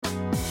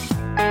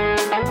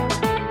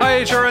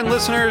HRN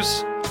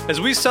listeners.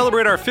 As we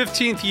celebrate our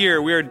 15th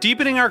year, we are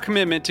deepening our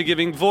commitment to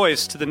giving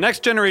voice to the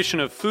next generation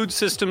of food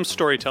systems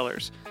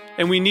storytellers,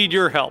 and we need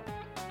your help.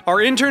 Our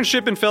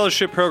internship and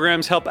fellowship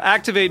programs help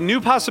activate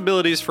new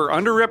possibilities for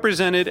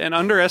underrepresented and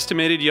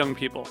underestimated young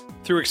people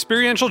through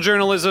experiential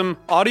journalism,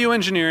 audio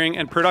engineering,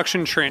 and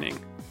production training.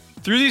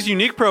 Through these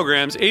unique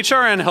programs,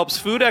 HRN helps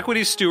food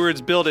equity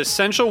stewards build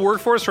essential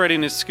workforce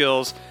readiness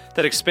skills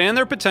that expand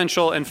their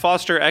potential and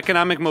foster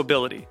economic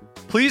mobility.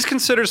 Please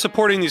consider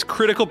supporting these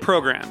critical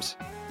programs.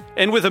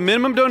 And with a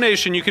minimum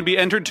donation, you can be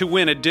entered to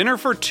win a dinner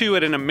for two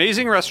at an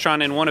amazing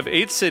restaurant in one of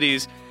 8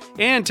 cities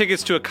and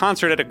tickets to a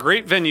concert at a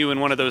great venue in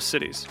one of those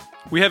cities.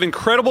 We have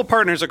incredible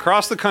partners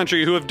across the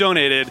country who have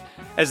donated,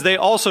 as they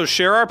also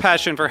share our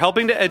passion for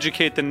helping to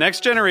educate the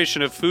next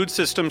generation of food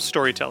systems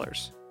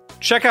storytellers.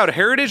 Check out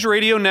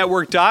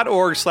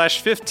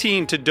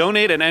heritageradionetwork.org/15 to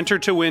donate and enter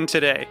to win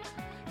today.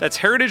 That's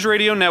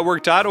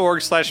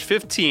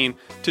heritageradionetwork.org/15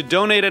 to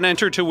donate and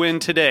enter to win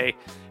today.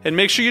 And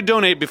make sure you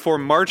donate before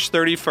March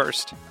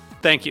 31st.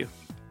 Thank you.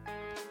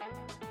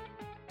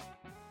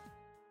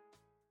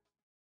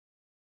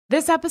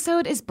 This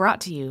episode is brought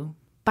to you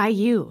by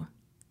you.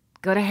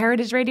 Go to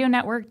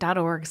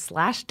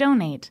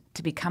heritageradionetwork.org/donate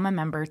to become a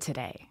member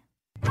today.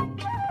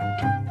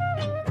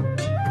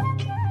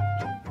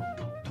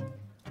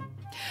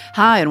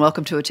 Hi, and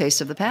welcome to A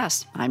Taste of the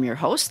Past. I'm your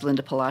host,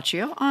 Linda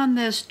Palacio, on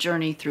this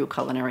journey through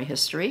culinary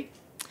history.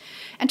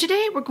 And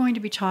today we're going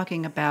to be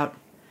talking about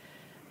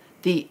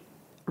the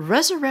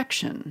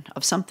resurrection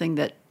of something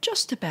that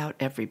just about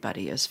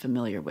everybody is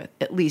familiar with,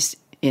 at least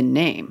in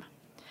name.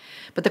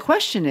 But the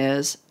question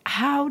is,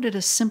 how did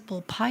a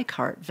simple pie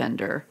cart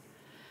vendor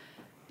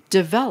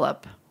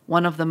develop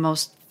one of the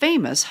most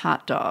famous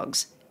hot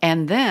dogs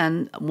and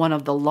then one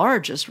of the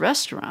largest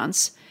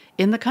restaurants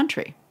in the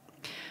country?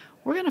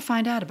 We're going to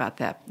find out about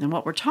that. And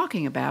what we're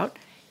talking about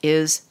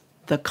is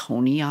the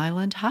Coney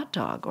Island hot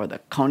dog, or the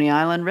Coney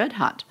Island Red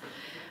Hot.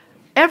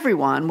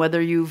 Everyone,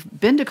 whether you've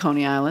been to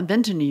Coney Island,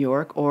 been to New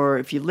York, or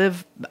if you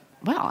live,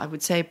 well, I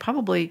would say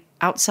probably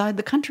outside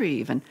the country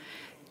even,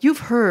 you've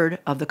heard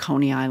of the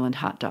Coney Island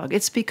hot dog.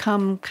 It's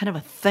become kind of a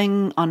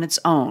thing on its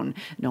own.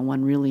 No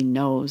one really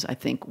knows, I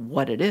think,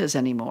 what it is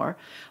anymore.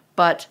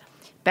 But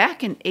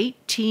back in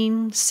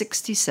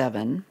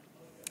 1867,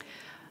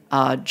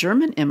 a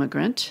German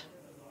immigrant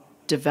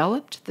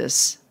developed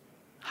this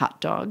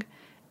hot dog,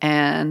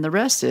 and the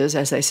rest is,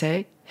 as they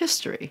say,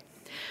 history.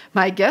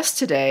 My guest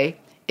today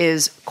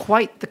is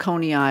quite the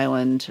Coney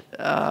Island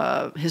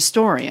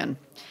historian.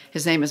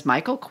 His name is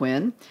Michael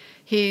Quinn.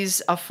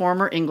 He's a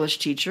former English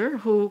teacher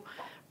who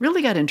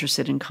really got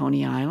interested in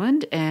Coney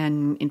Island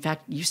and, in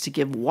fact, used to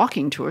give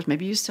walking tours.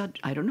 Maybe you still,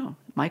 I don't know.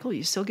 Michael,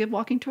 you still give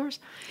walking tours?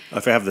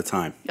 If I have the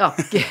time. Oh,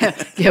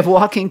 give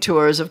walking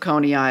tours of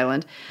Coney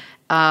Island.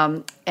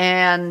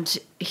 And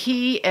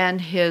he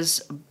and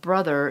his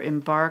brother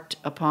embarked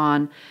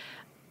upon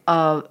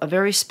a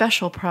very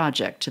special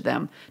project to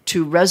them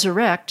to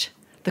resurrect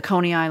the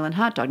Coney Island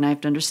hot dog. Now, I have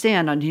to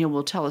understand, and he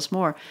will tell us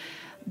more,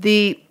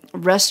 the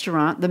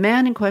restaurant, the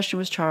man in question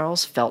was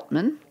Charles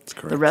Feltman. That's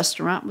correct. The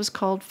restaurant was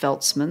called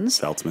Feltzman's.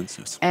 Feltzman's,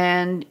 yes.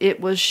 And it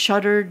was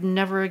shuttered,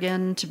 never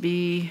again to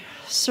be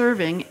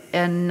serving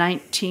in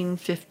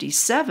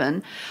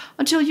 1957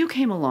 until you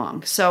came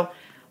along. So,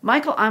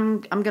 Michael,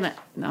 I'm gonna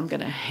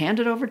hand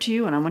it over to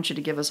you, and I want you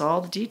to give us all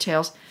the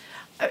details.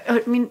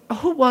 I mean,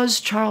 who was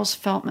Charles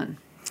Feltman?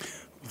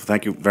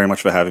 Thank you very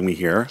much for having me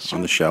here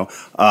on the show.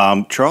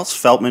 Charles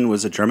Feltman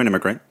was a German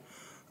immigrant.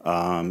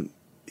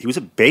 He was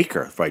a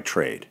baker by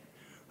trade.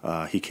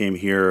 He came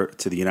here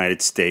to the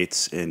United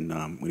States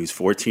when he was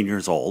 14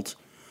 years old,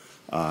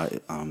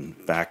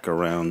 back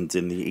around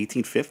in the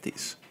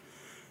 1850s.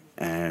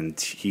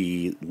 And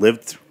he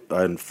lived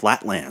in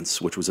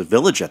Flatlands, which was a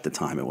village at the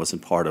time. It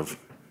wasn't part of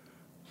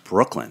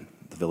Brooklyn,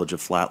 the village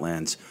of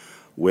Flatlands.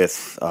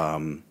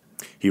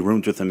 He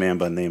roomed with a man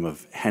by the name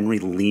of Henry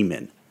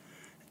Lehman.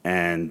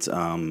 And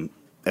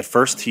at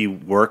first he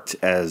worked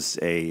as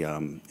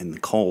in the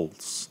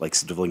coals, like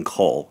delivering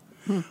coal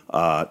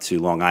to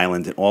Long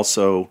Island, and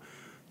also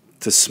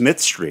to Smith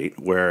Street,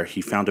 where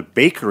he found a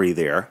bakery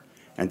there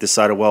and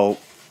decided, well,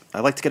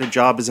 I'd like to get a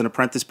job as an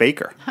apprentice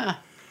baker.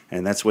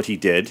 And that's what he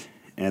did,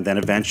 and then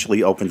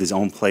eventually opened his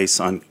own place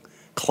on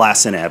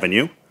Classen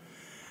Avenue,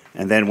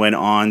 and then went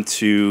on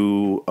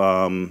to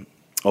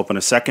open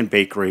a second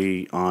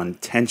bakery on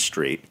 10th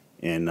Street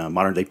in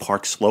modern-day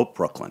Park Slope,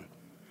 Brooklyn.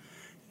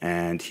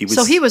 And he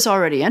was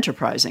already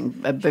enterprising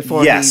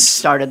before he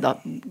started the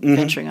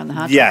venturing on the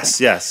hot dog.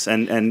 Yes.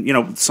 And you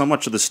know, so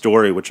much of the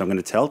story which I'm going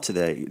to tell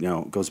today, you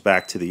know, goes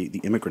back to the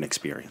immigrant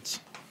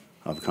experience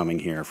of coming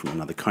here from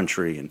another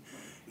country and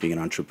being an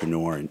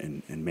entrepreneur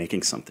and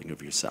making something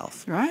of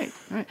yourself. Right.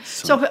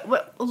 So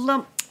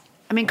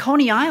I mean,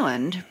 Coney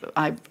Island,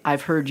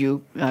 I've heard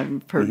you,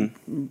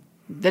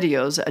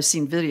 videos, I've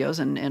seen videos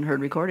and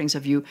heard recordings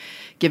of you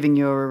giving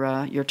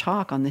your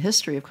talk on the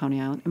history of Coney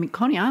Island. I mean,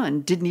 Coney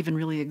Island didn't even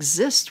really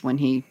exist when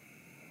he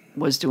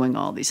was doing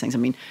all these things. I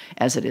mean,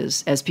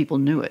 as people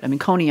knew it. I mean,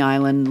 Coney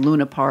Island,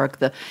 Luna Park,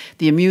 the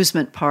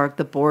amusement park,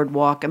 the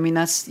boardwalk. I mean,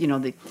 that's,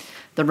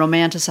 the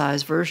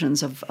romanticized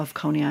versions of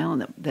Coney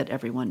Island that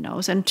everyone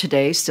knows and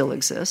today still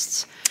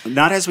exists.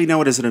 Not as we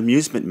know it as an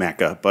amusement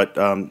mecca, but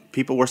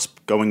people were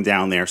starting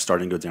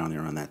to go down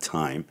there around that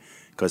time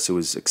because it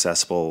was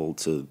accessible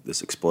to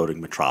this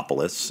exploding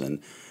metropolis, and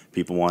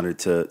people wanted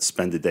to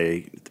spend a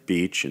day at the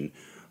beach, and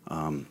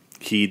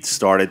he'd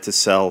started to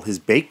sell his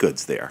baked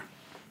goods there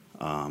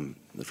around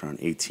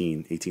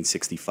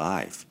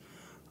 1865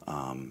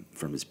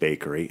 from his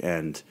bakery.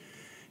 And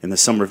in the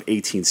summer of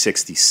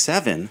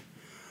 1867,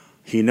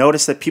 he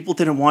noticed that people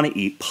didn't want to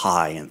eat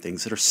pie and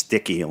things that are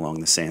sticky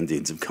along the sand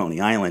dunes of Coney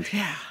Island.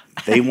 Yeah.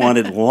 They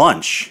wanted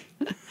lunch.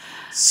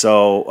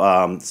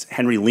 So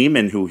Henry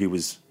Lehman, who he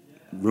was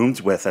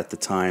roomed with at the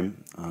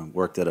time,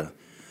 worked at a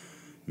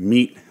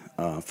meat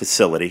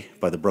facility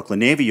by the Brooklyn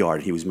Navy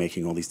Yard. He was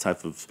making all these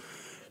type of,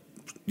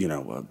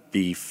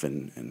 beef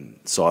and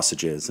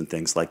sausages and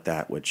things like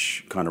that,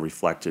 which kind of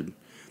reflected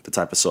the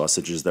type of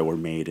sausages that were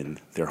made in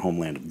their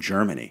homeland of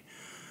Germany.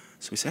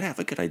 So he said, I have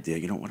a good idea.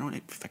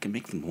 If I can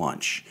make them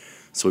lunch.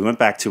 So we went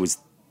back to his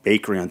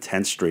bakery on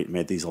 10th Street,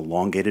 made these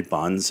elongated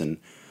buns, and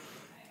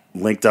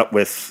linked up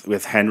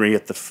with Henry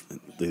at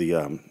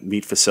the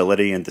meat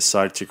facility and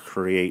decided to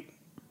create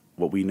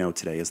what we know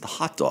today as the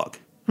hot dog.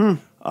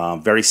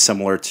 Very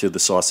similar to the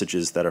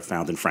sausages that are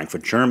found in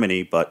Frankfurt,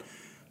 Germany, but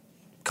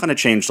kind of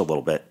changed a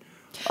little bit.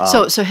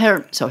 So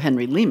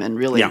Henry Lehman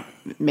really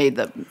made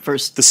the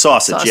first the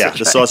sausage. Yeah, the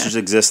right? sausage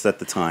exists at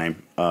the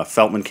time.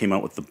 Feltman came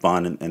up with the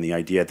bun and the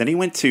idea. Then he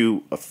went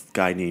to a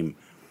guy named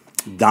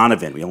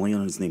Donovan. We only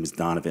know his name is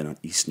Donovan on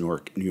East New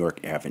York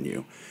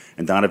Avenue,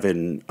 and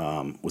Donovan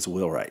was a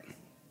wheelwright,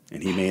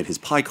 and he made his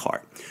pie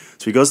cart.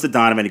 So he goes to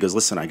Donovan. He goes,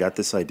 "Listen, I got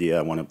this idea.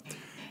 I want to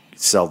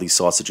sell these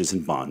sausages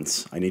and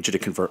buns. I need you to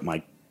convert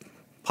my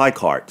pie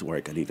cart to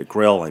where I need a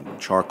grill, I need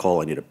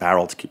charcoal, I need a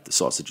barrel to keep the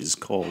sausages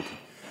cold."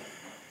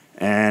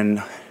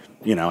 And,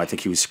 I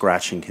think he was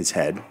scratching his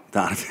head,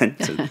 Donovan,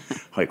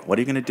 like, what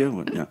are you going to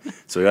do?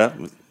 So,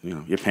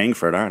 you're paying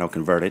for it. All right, I'll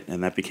convert it.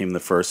 And that became the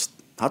first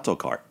hot dog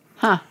cart.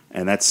 Huh.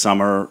 And that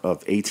summer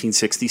of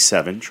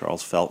 1867,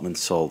 Charles Feltman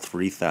sold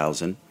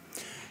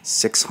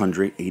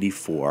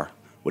 3,684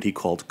 what he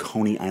called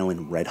Coney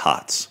Island Red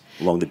Hots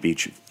along the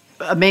beach.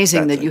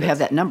 Amazing that you have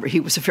that number. He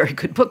was a very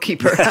good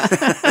bookkeeper.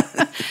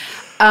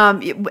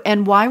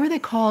 And why were they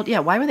called? Yeah,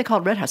 why were they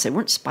called Red Hots? They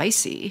weren't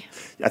spicy.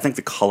 I think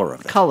the color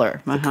of it.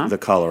 The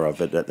color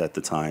of it at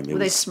the time. Were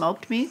they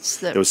smoked meats?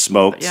 There was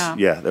smoked.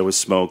 Yeah, there was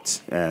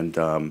smoked, and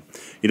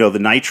the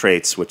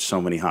nitrates, which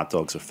so many hot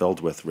dogs are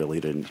filled with,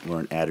 really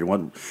weren't added.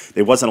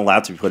 It wasn't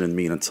allowed to be put in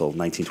meat until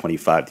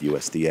 1925, the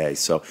USDA.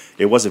 So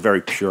it was a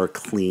very pure,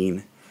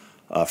 clean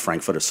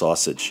Frankfurter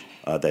sausage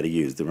that he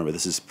used. Remember,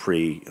 this is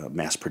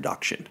pre-mass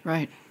production.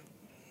 Right.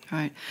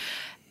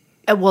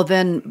 Well,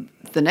 then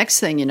the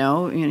next thing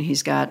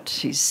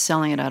he's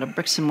selling it out of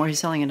bricks and mortar. He's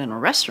selling it in a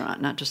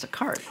restaurant, not just a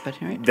cart.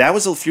 But right. That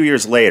was a few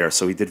years later.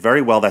 So he did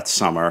very well that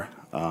summer.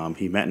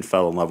 He met and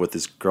fell in love with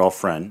his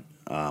girlfriend.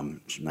 She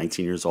was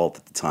 19 years old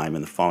at the time.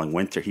 And the following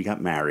winter, he got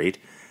married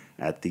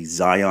at the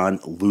Zion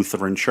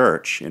Lutheran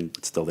Church, and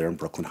it's still there in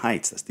Brooklyn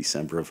Heights. That's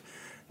December of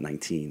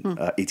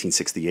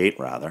 1868,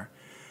 rather.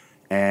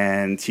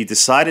 And he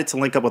decided to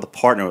link up with a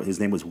partner. His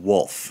name was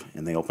Wolf,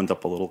 and they opened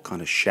up a little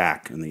kind of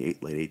shack in the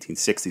late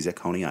 1860s at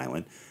Coney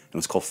Island. It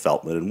was called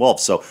Feltman and Wolf.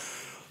 So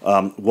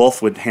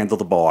Wolf would handle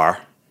the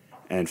bar,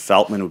 and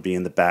Feltman would be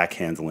in the back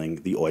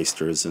handling the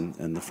oysters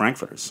and the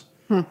Frankfurters.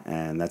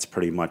 And that's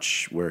pretty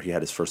much where he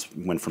had his first,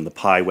 went from the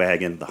pie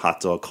wagon, the hot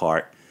dog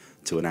cart,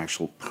 to an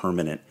actual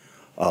permanent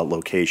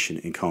location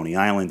in Coney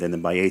Island. And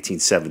then by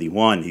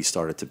 1871, he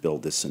started to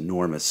build this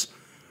enormous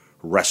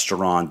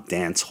restaurant,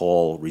 dance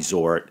hall,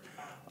 resort,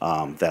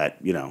 that,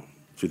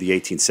 through the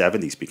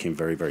 1870s became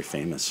very, very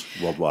famous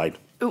worldwide.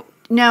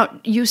 Now,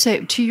 you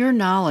say, to your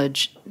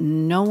knowledge,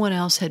 no one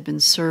else had been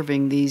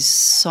serving these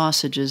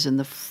sausages in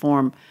the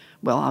form,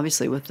 well,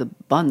 obviously with the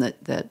bun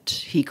that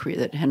he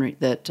created,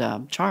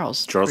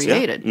 Charles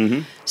created. Yeah.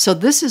 Mm-hmm. So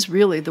this is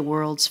really the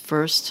world's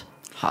first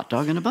hot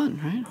dog in a bun,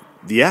 right?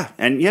 Yeah,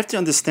 and you have to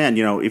understand,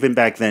 even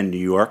back then, New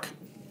York,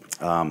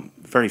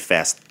 very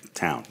fast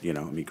town,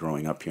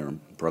 growing up here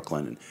in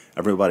Brooklyn, and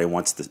everybody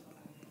wants to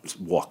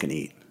walk and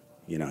eat.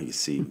 You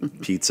see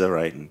pizza,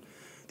 right, and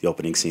the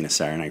opening scene of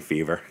Saturday Night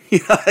Fever.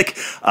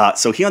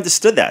 So he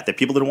understood that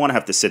people didn't want to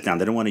have to sit down.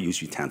 They didn't want to use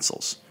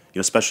utensils,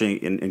 especially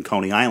in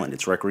Coney Island.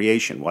 It's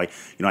recreation. Why,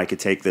 I could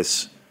take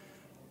this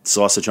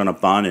sausage on a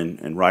bun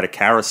and ride a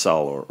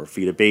carousel or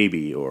feed a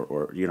baby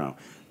or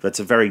that's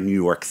a very New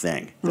York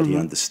thing that he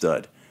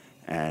understood.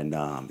 And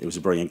it was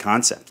a brilliant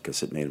concept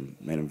because it made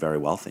him very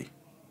wealthy.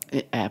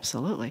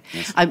 Absolutely.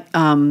 Yes.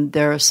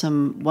 There are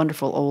some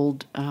wonderful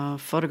old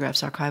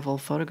archival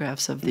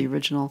photographs of the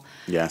original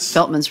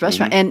Feltman's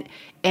restaurant.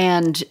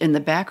 And in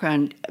the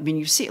background,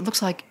 you see, it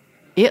looks like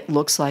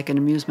an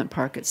amusement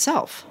park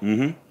itself.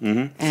 And,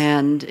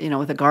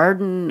 with a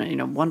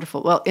garden,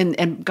 wonderful. Well,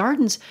 and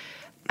gardens,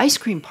 ice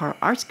cream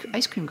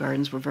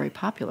gardens were very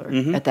popular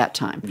at that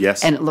time.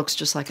 Yes. And it looks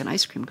just like an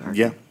ice cream garden.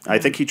 Yeah, I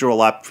think he drew a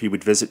lot. He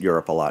would visit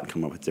Europe a lot and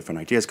come up with different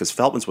ideas because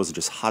Feltman's wasn't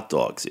just hot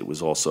dogs; it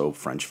was also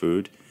French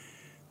food,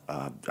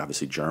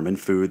 obviously German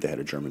food. They had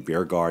a German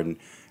beer garden,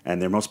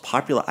 and their most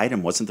popular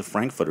item wasn't the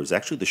Frankfurter; it was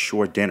actually the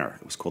shore dinner.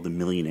 It was called the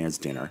Millionaire's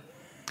Dinner,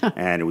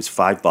 and it was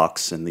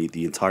 $5, and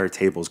the entire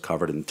table was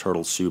covered in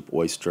turtle soup,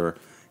 oyster,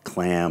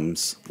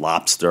 clams,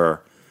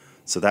 lobster.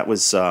 So that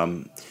was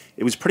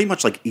it was pretty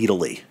much like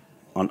Italy.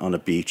 On a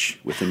beach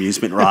with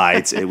amusement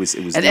rides. It was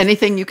and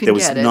anything you could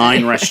get. There was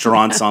 9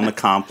 restaurants on the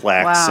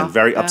complex wow. and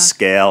very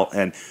upscale.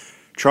 And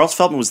Charles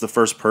Feltman was the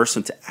first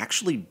person to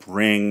actually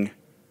bring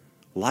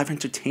live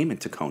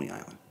entertainment to Coney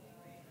Island.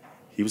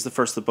 He was the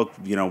first to book,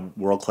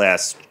 world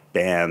class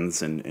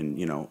bands and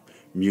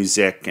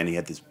music. And he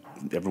had this.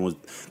 Everyone's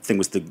thing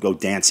was to go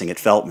dancing at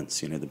Feltman's,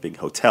 the big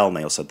hotel, and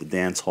they also had the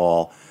dance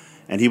hall.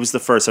 And he was the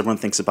first. Everyone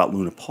thinks about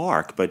Luna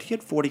Park, but he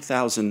had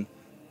 40,000.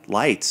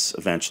 Lights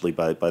eventually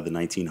by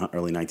the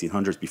early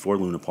 1900s before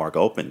Luna Park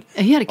opened.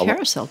 And he had a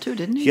carousel too,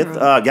 didn't he?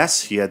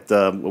 Yes, he had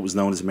what was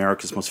known as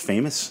America's most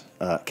famous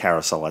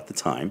carousel at the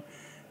time,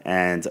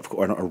 and of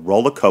course a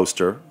roller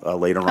coaster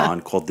later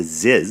on called the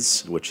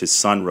Ziz, which his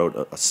son wrote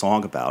a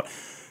song about,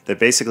 that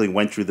basically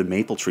went through the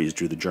maple trees,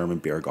 drew the German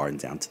beer garden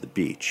down to the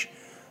beach.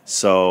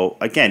 So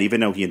again, even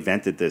though he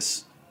invented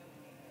this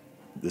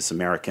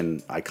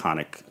American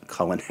iconic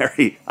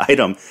culinary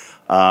item.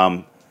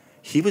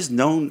 He was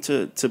known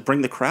to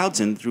bring the crowds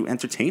in through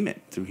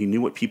entertainment. He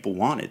knew what people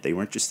wanted. They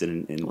weren't interested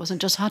in it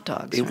wasn't just hot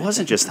dogs. It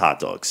wasn't just hot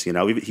dogs.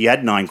 He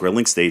had 9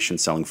 grilling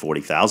stations selling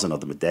 40,000 of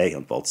them a day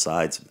on both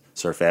sides,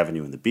 Surf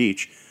Avenue and the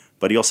beach.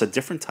 But he also had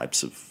different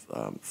types of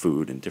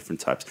food and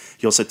different types.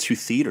 He also had 2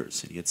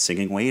 theaters, and he had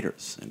singing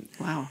waiters. And,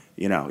 wow.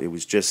 It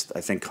was just,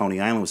 I think Coney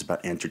Island was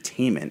about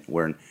entertainment,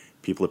 where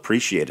people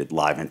appreciated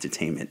live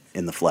entertainment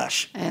in the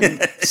flesh.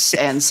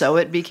 And so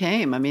it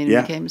became.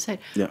 It became insane.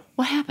 Yeah.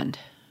 What happened?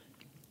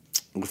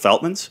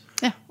 Feltman's?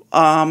 Yeah.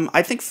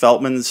 I think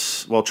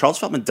Feltman's... Well, Charles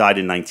Feltman died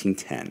in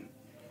 1910,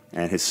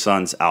 and his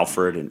sons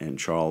Alfred and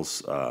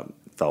Charles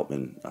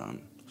Feltman,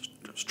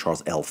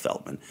 Charles L.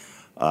 Feltman,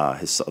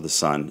 his other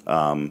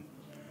son,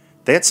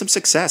 they had some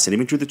success, and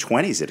even through the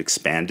 20s it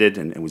expanded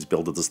and it was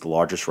billed as the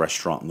largest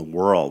restaurant in the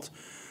world.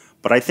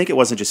 But I think it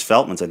wasn't just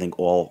Feltman's. I think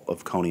all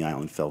of Coney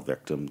Island fell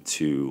victim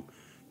to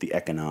the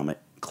economic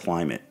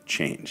climate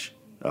change.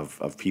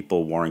 Of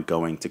people weren't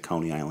going to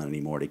Coney Island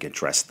anymore to get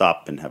dressed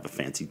up and have a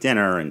fancy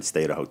dinner and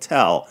stay at a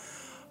hotel.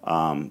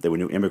 There were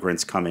new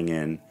immigrants coming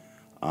in,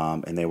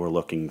 and they were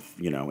looking,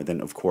 and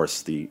then, of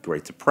course, the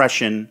Great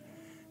Depression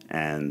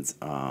and,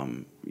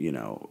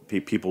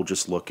 people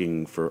just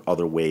looking for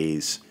other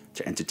ways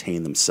to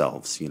entertain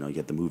themselves. You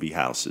had the movie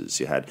houses.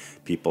 You had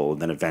people,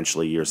 and then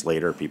eventually, years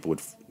later, people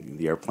would,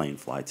 the airplane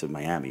fly to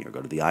Miami or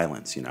go to the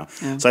islands, Yeah.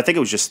 So I think it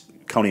was just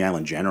Coney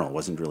Island in general. It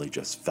wasn't really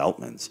just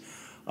Feltman's.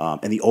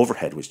 And the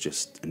overhead was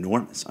just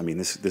enormous.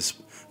 This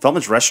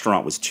Feltman's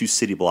restaurant was 2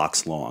 city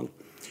blocks long.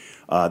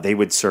 They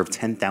would serve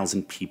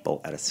 10,000 people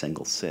at a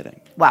single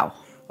sitting. Wow.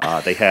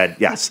 They had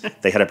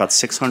about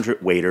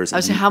 600 waiters. I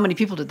was saying, how many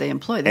people did they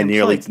employ? And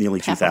nearly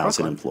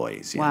 2,000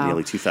 employees. Yeah, wow.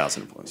 Nearly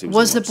 2,000 employees.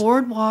 Was the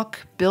boardwalk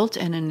built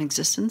and in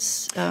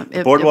existence?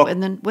 Boardwalk,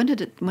 and then when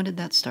did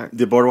that start?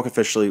 The boardwalk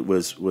officially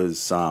was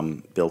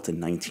built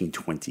in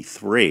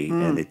 1923,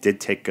 and it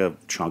did take a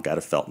chunk out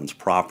of Feltman's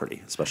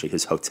property, especially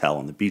his hotel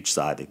on the beach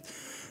side. They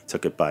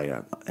took it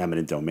by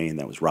eminent domain.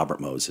 That was Robert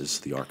Moses,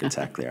 the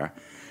architect there.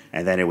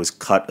 And then it was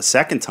cut a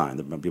second time.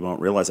 People don't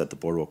realize that the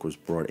boardwalk was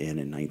brought in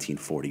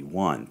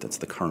 1941. That's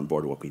the current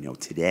boardwalk we know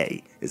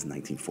today is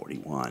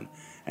 1941.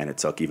 And it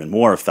took even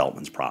more of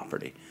Feltman's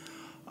property.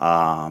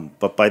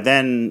 But by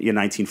then, in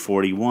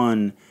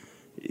 1941,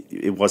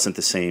 it wasn't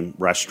the same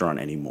restaurant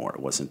anymore.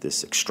 It wasn't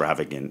this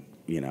extravagant,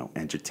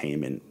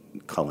 entertainment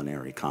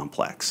culinary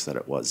complex that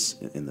it was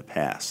in the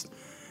past.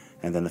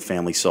 And then the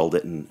family sold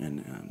it in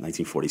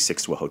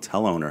 1946 to a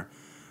hotel owner,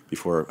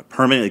 before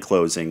permanently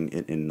closing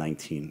in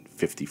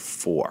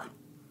 1954,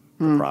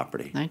 the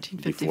property.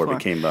 1954. Before it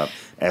became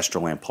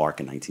Astroland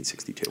Park in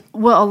 1962.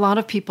 Well, a lot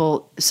of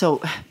people,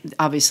 so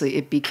obviously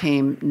it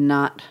became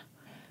not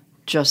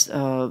just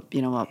a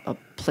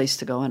place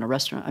to go in a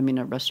restaurant.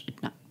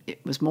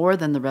 It was more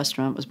than the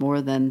restaurant. It was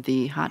more than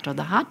the hot dog.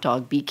 The hot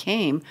dog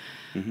became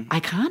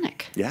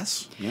iconic.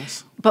 Yes.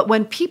 But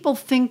when people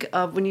think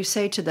of, when you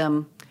say to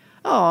them,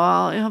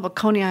 I'll have a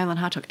Coney Island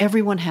hot dog.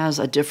 Everyone has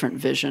a different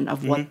vision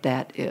of what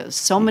that is.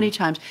 So many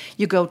times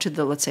you go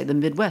to let's say the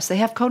Midwest, they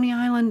have Coney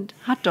Island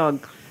hot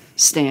dog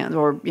stand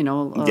or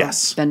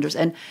vendors,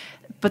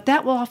 but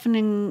that will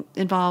often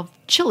involve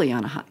chili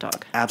on a hot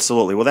dog.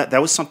 Absolutely. Well,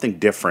 that was something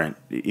different.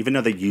 Even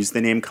though they used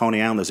the name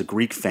Coney Island, there's a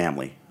Greek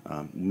family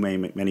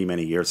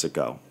many years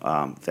ago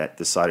that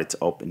decided to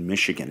open in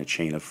Michigan a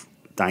chain of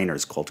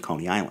diners called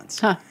Coney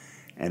Islands. Huh.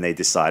 And they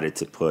decided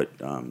to put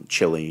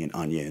chili and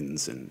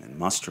onions and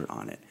mustard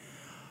on it.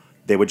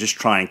 They were just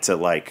trying to,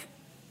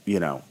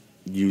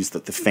 used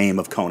the fame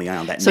of Coney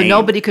Island. That So name.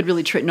 nobody could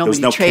really There was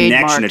no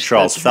connection to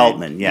Charles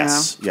Feltman.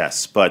 Yes, Yeah.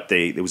 yes, but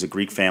there was a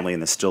Greek family,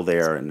 and they're still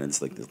there, and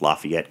it's like the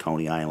Lafayette,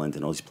 Coney Island,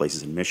 and all these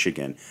places in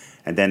Michigan,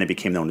 and then it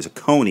became known as a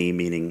Coney,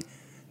 meaning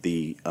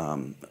the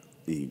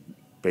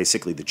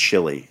basically the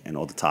chili and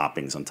all the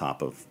toppings on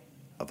top of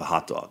a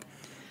hot dog.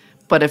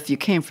 But if you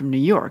came from New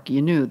York,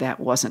 you knew that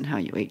wasn't how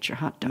you ate your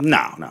hot dog.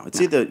 No,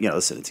 it's either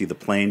listen, it's either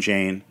plain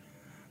Jane,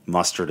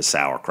 mustard, or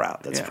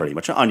sauerkraut. That's pretty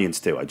much onions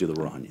too. I do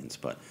the raw onions,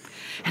 but.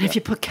 And if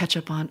you put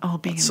ketchup on,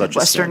 being That's a such a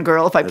Midwestern sin.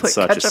 girl, if I That's put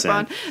such a ketchup sin.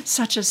 on,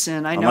 such a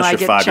sin. I know Unless I you're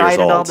get 5 years chided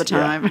all old. the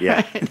time.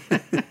 Yeah.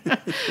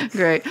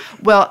 Great.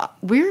 Well,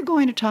 we're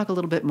going to talk a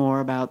little bit more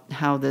about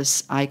how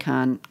this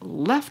icon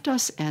left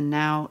us and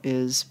now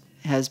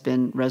has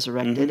been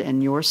resurrected,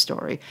 and your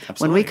story when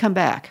Absolutely. we come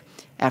back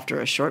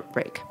after a short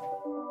break.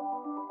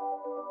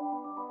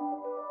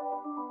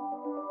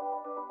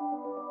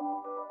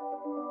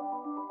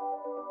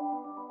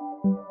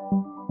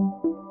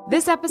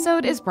 This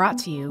episode is brought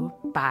to you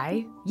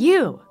by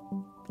you.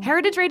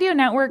 Heritage Radio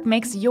Network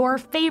makes your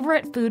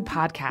favorite food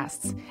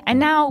podcasts. And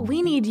now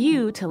we need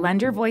you to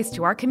lend your voice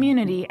to our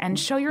community and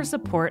show your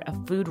support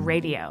of food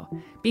radio.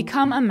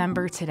 Become a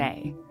member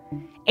today.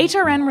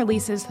 HRN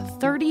releases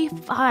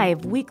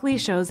 35 weekly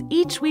shows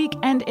each week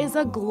and is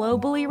a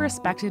globally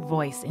respected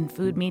voice in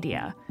food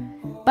media.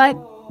 But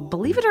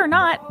believe it or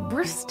not,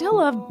 we're still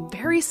a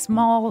very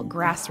small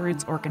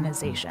grassroots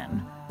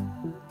organization.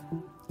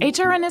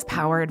 HRN is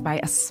powered by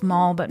a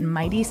small but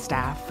mighty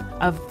staff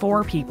of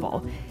 4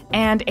 people,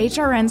 and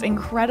HRN's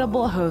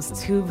incredible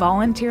hosts who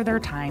volunteer their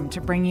time to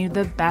bring you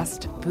the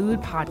best food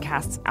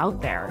podcasts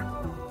out there.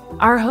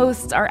 Our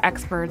hosts are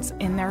experts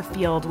in their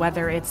field,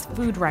 whether it's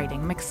food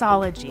writing,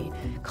 mixology,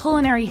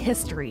 culinary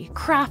history,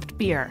 craft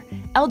beer,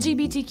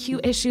 LGBTQ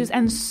issues,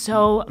 and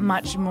so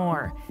much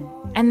more.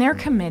 And they're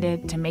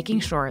committed to making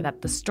sure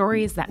that the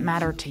stories that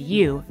matter to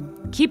you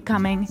keep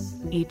coming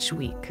each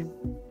week.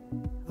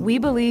 We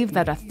believe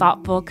that a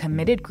thoughtful,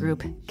 committed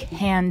group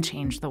can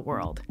change the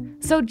world.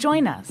 So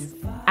join us.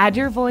 Add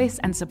your voice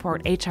and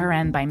support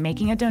HRN by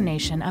making a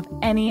donation of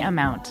any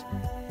amount.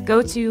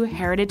 Go to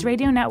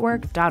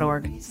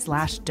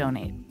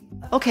heritageradionetwork.org/donate.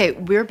 Okay,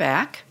 we're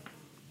back,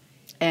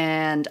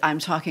 and I'm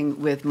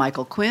talking with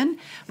Michael Quinn.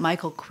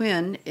 Michael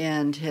Quinn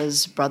and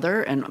his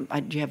brother, and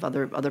do you have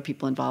other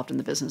people involved in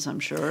the business, I'm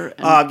sure?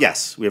 And,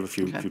 Yes, we have a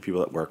few people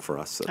that work for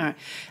us. So. all right.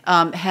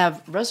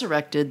 Have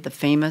resurrected the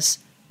famous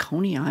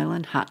Coney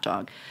Island hot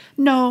dog.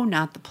 No,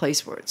 not the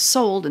place where it's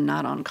sold and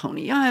not on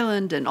Coney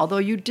Island. And although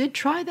you did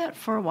try that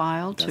for a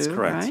while, That's too,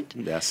 correct. right?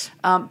 Yes.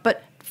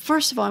 But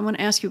first of all, I want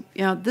to ask you,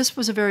 this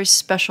was a very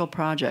special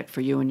project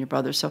for you and your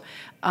brother. So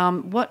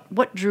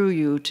what drew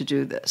you to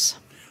do this?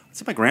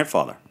 It's my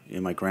grandfather.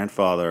 My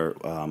grandfather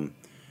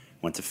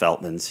went to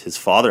Feltman's. His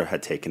father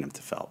had taken him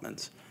to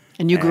Feltman's.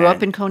 And you grew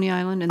up in Coney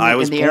Island, in the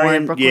area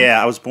of Brooklyn?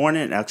 Yeah, I was born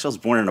in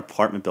an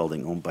apartment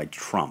building owned by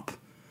Trump.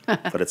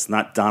 But it's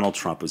not Donald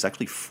Trump. It was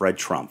actually Fred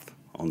Trump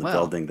on the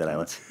building that I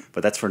lived.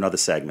 But that's for another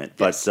segment.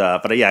 Yes.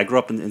 But yeah, I grew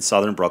up in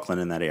southern Brooklyn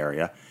in that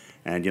area,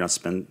 and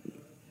spent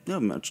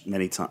much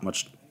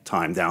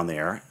time down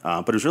there.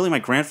 But it was really my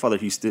grandfather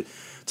who used to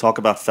talk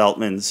about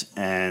Feltman's,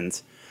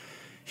 and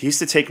he used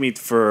to take me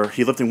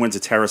he lived in Windsor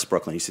Terrace,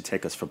 Brooklyn. He used to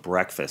take us for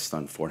breakfast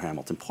on Fort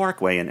Hamilton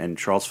Parkway, and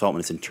Charles Feltman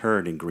is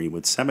interred in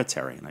Greenwood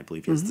Cemetery, and I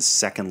believe he has the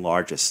second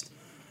largest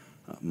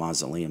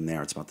mausoleum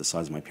there. It's about the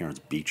size of my parents'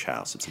 beach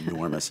house. It's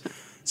enormous.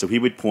 So he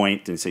would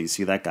point and say, "You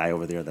see that guy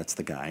over there? That's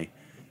the guy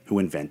who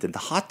invented the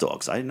hot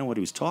dogs." I didn't know what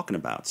he was talking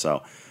about.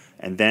 So,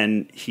 and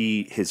then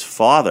his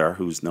father,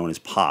 who's known as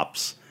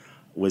Pops,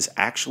 was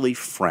actually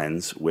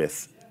friends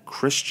with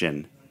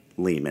Christian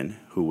Lehman,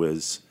 who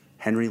was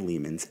Henry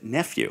Lehman's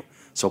nephew.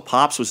 So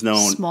Pops was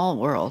known. Small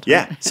world.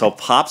 Yeah. So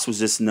Pops was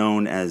just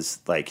known as,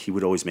 like, he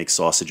would always make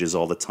sausages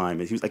all the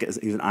time. He was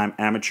an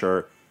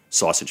amateur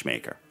sausage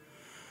maker.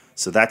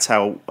 So that's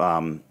how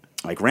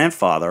my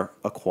grandfather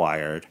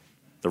acquired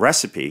the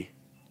recipe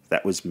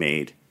that was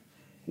made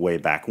way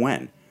back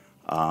when.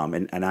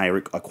 And I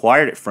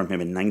acquired it from him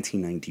in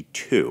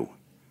 1992.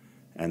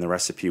 And the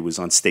recipe was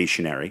on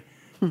stationery.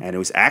 And it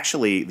was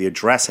actually, the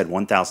address had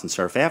 1000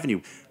 Surf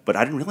Avenue. But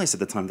I didn't realize at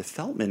the time that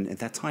Feltman at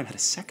that time had a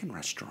second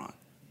restaurant.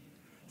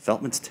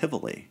 Feltman's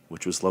Tivoli,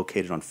 which was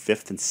located on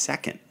 5th and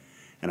 2nd.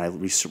 And I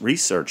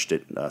researched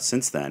it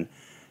since then.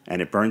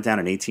 And it burned down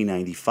in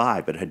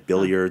 1895, but it had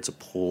billiards, a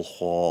pool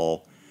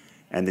hall.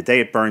 And the day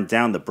it burned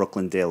down, the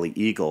Brooklyn Daily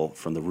Eagle,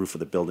 from the roof of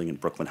the building in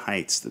Brooklyn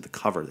Heights, to the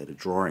cover, they had a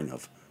drawing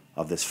of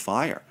this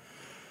fire.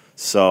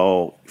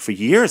 So for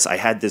years, I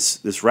had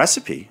this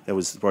recipe that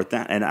was brought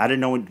down. And I didn't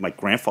know, my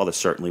grandfather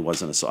certainly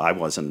I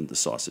wasn't the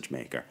sausage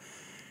maker.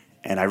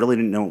 And I really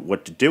didn't know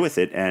what to do with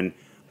it. And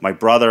my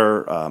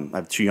brother, I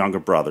have 2 younger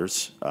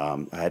brothers.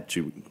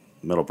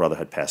 Middle brother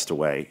had passed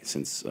away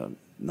since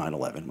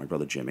 9/11, my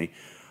brother Jimmy.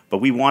 But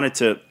we wanted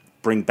to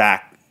bring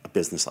back a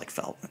business like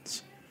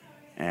Feltman's.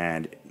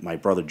 And my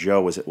brother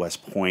Joe was at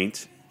West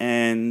Point.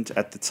 And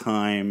at the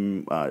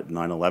time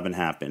 9/11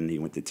 happened, he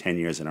went to 10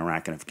 years in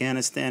Iraq and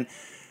Afghanistan.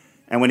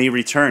 And when he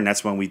returned,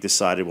 that's when we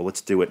decided, well,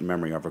 let's do it in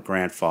memory of our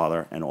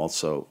grandfather and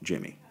also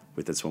Jimmy.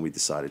 But that's when we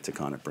decided to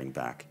kind of bring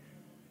back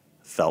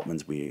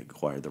Feltman's. We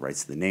acquired the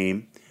rights to the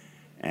name,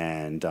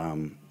 and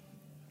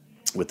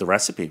with the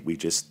recipe, we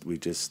just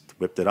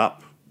whipped it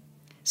up.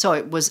 So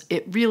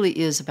it really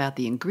is about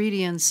the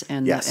ingredients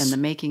and Yes. the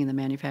making and the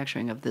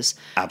manufacturing of this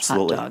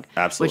Absolutely. hot dog.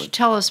 Absolutely. Which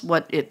tell us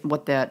what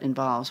that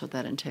involves, what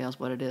that entails,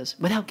 what it is,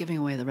 without giving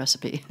away the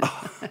recipe.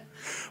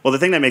 Well, the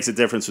thing that makes a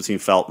difference between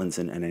Feltman's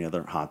and any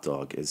other hot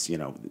dog is,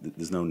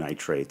 there's no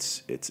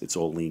nitrates. It's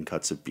all lean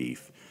cuts of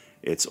beef.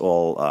 It's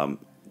all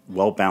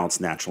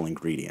well-balanced natural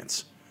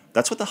ingredients.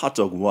 That's what the hot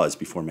dog was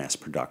before mass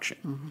production.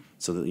 Mm-hmm.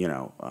 So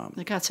that,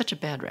 It got such a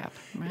bad rap.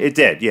 Right? It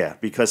did, yeah,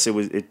 because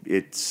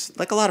it's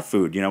like a lot of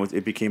food.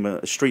 It became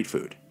a street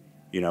food.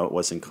 It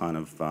wasn't kind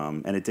of,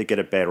 and it did get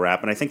a bad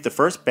rap. And I think the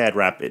first bad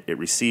rap it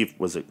received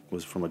was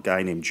from a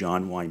guy named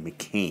John Y.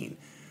 McCain,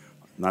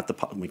 not the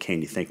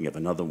McCain you're thinking of,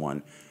 another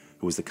one,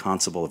 who was the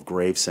constable of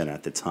Gravesend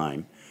at the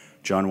time.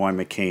 John Y.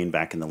 McCain,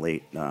 back in the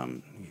late,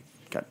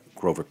 got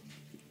Grover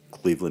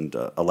Cleveland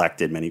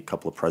elected,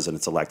 couple of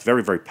presidents elect,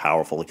 very, very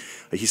powerful.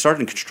 He started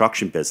in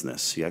construction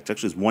business. He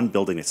actually has one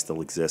building that still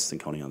exists in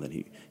Coney that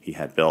he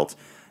had built,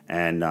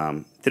 and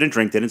didn't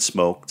drink, didn't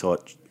smoke,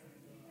 taught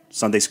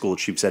Sunday school at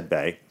Sheepshead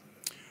Bay,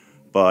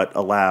 but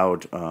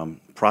allowed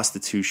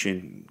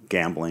prostitution,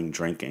 gambling,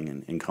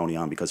 drinking in Coney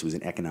Island because it was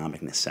an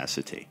economic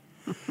necessity.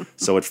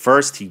 So at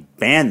first he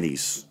banned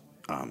these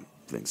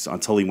things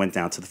until he went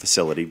down to the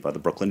facility by the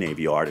Brooklyn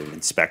Navy Yard and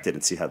inspected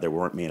and see how they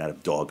weren't made out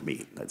of dog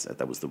meat.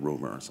 That was the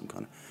rumor or some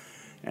kind of.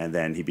 And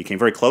then he became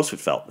very close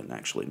with Feltman,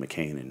 actually,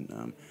 McCain,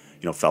 and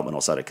Feltman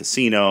also had a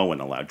casino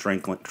and allowed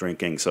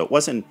drinking. So it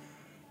wasn't,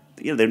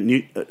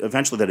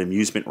 eventually they had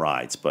amusement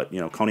rides, but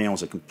Coney Island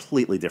was a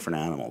completely different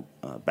animal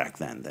back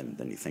then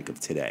than you think of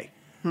today.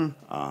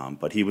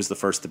 But he was the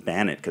first to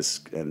ban it,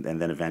 and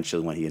then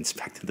eventually when he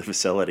inspected the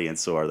facility and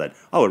saw that,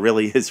 it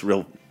really is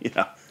real,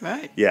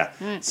 Right. Yeah.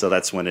 Right. So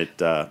that's when it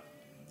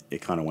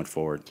kind of went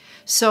forward.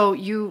 So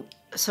you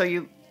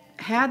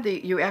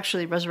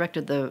actually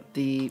resurrected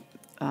the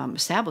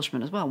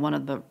establishment as well, one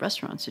of the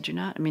restaurants, did you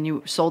not? I mean,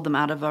 you sold them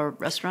out of a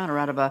restaurant or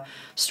out of a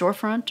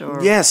storefront,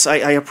 or? Yes,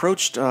 I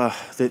approached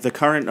the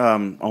current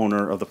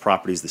owner of the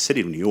property is the city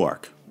of New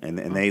York. And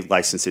they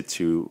licensed it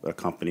to a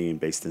company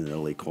based in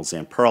Italy called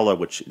Zamperla,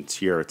 which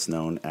here it's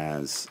known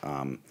as,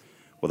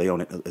 they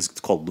own it, it's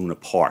called Luna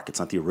Park. It's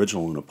not the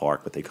original Luna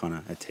Park, but they kind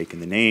of had taken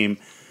the name.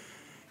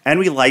 And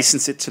we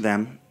licensed it to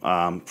them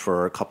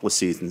for a couple of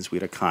seasons. We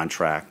had a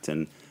contract,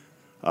 and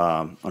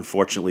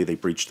unfortunately they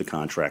breached the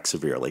contract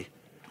severely.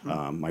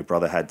 My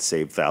brother had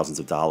saved thousands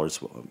of dollars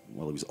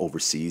while he was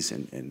overseas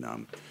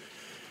in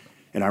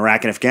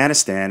Iraq and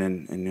Afghanistan,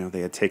 and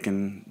they had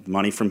taken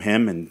money from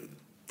him and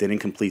didn't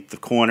complete the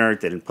corner,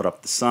 didn't put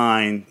up the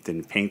sign,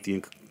 didn't paint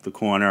the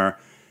corner,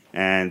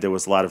 and there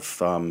was a lot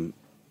of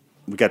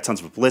we got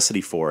tons of publicity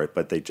for it,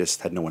 but they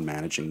just had no one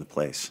managing the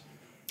place,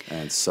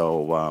 and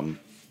so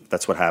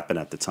that's what happened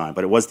at the time.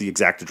 But it was the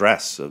exact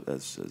address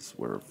as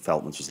where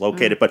Feltman's was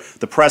located. But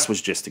the press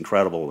was just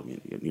incredible. I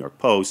mean, New York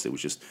Post. It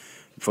was just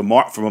from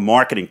a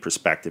marketing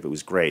perspective, it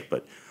was great.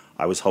 But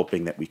I was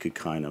hoping that we could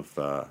kind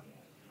of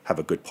have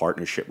a good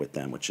partnership with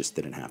them, which just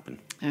didn't happen.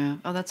 Yeah.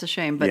 Oh, that's a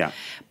shame. But Yeah.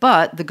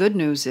 but the good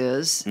news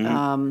is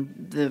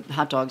the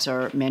hot dogs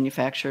are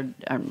manufactured.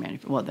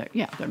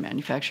 They're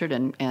manufactured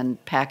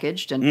and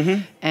packaged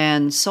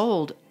and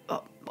sold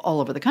all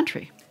over the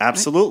country.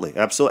 Absolutely,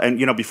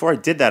 absolutely. And before I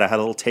did that, I had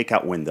a little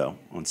takeout window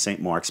on St.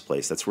 Mark's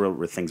Place. That's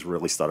where things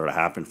really started to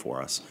happen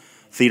for us.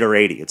 Theater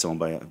 80. It's owned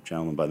by a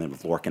gentleman by the name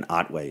of Lorcan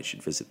Otway. You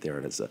should visit there.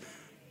 It is a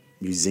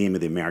Museum of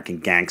the American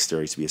Gangster.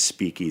 It used to be a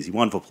speakeasy,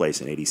 wonderful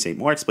place in 80 St.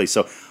 Mark's Place.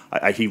 So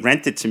he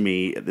rented to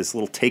me this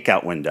little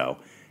takeout window,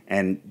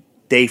 and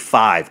day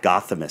 5,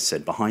 Gothamist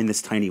said, behind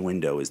this tiny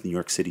window is New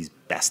York City's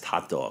best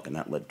hot dog, and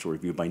that led to a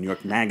review by New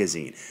York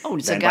Magazine. Oh,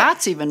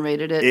 Zagat's even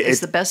rated it as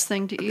the best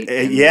thing to eat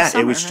in the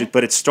summer, it was, right?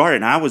 but it started,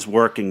 and I was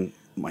working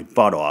my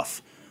butt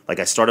off. Like,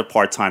 I started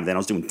part-time, then I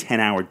was doing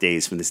 10-hour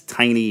days from this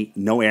tiny,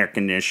 no air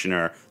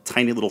conditioner,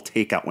 tiny little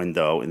takeout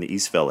window in the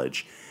East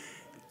Village.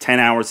 10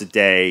 hours a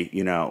day,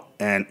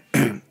 and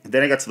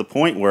then I got to the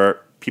point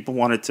where people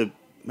wanted to,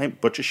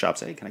 butcher shops,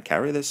 hey, can I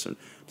carry this? And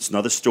it's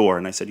another store.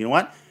 And I said, you know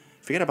what?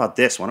 Forget about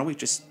this. Why don't we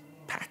just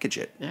package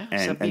it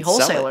and be and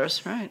wholesalers,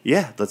 sell it? right?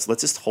 Yeah, let's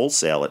just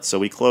wholesale it. So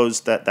we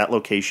closed that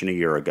location a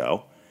year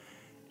ago.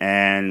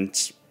 And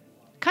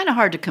Kind of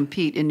hard to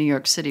compete in New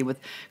York City with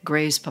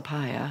Gray's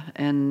Papaya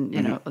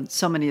and,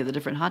 so many of the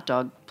different hot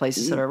dog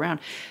places that are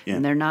around. Yeah.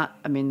 And they're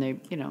not,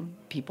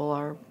 people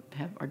are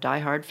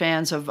diehard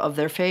fans of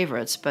their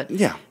favorites, but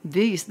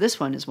this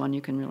one is one you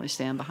can really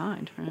stand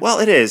behind. Right? Well,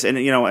 it is, and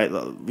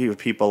we have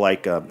people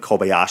like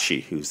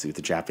Kobayashi, who's the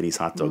Japanese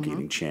hot dog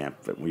eating champ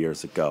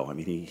years ago. I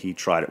mean, he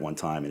tried it one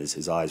time, and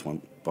his eyes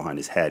went behind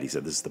his head. He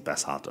said, "This is the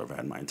best hot dog I've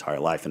had in my entire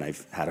life," and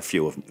I've had a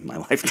few of my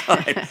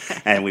lifetime.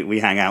 And we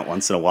hang out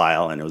once in a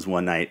while, and it was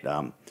one night,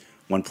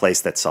 one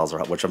place that sells our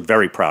hot, which I'm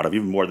very proud of,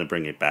 even more than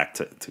bringing it back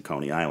to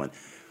Coney Island,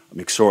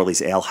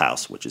 McSorley's Ale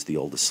House, which is the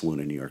oldest saloon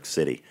in New York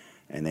City.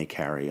 and they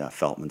carry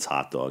Feltman's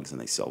hot dogs, and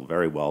they sell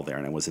very well there.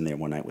 And I was in there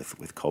one night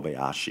with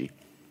Kobayashi,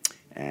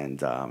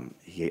 and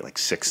he ate like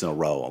 6 in a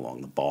row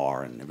along the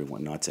bar, and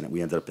everyone nuts. And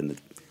we ended up in the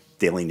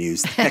Daily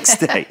News the next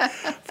day.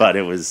 But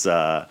it was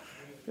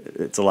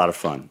it's a lot of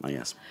fun, I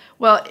guess.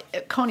 Well,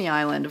 Coney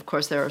Island, of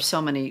course, there are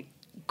so many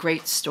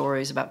great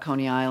stories about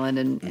Coney Island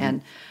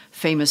and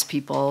famous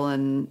people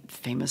and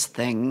famous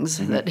things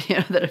that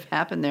that have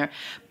happened there.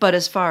 But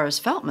as far as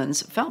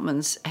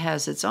Feltman's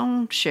has its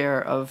own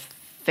share of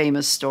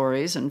famous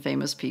stories and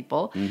famous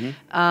people.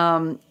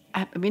 I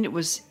mean, it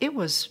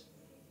was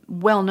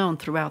well known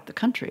throughout the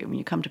country. When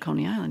you come to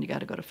Coney Island, you got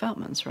to go to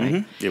Feltman's,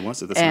 right? It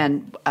was at the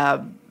time.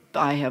 And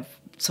I have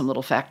some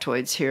little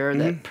factoids here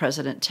that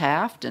President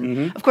Taft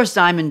and of course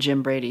Diamond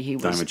Jim Brady. He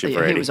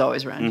was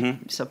always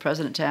around. So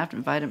President Taft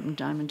invited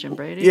Diamond Jim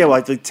Brady. Yeah, well,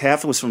 I think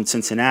Taft was from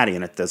Cincinnati,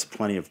 and there's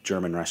plenty of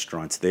German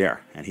restaurants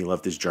there, and he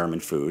loved his German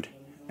food.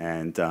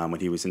 And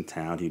when he was in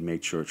town, he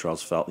made sure the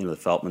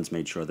Feltmans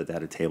made sure that they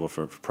had a table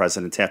for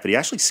President Taft. But he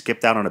actually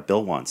skipped out on a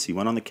bill once. He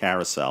went on the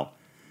carousel.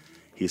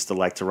 He used to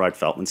like to ride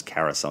Feltman's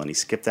carousel, and he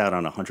skipped out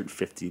on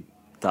 $150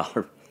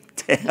 tab.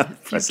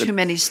 Too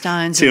many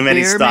steins Too of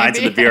many beer, steins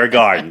maybe? in the beer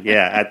garden,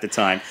 at the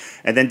time.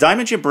 And then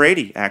Diamond Jim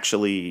Brady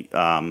actually,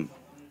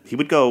 he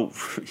would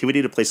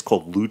eat a place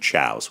called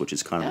Luchow's, which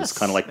is kind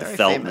of like the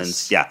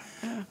Feltmans. Famous. Yeah.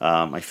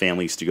 My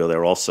family used to go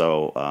there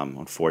also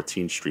on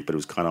 14th Street, but it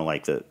was kind of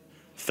like the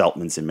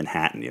Feltmans in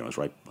Manhattan. It was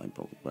right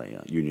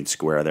by Union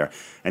Square there.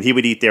 And he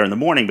would eat there in the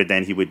morning, but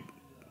then he would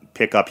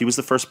pick up. He was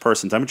the first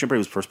person. Diamond Jim Brady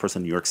was the first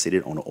person in New York City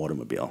to own an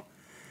automobile.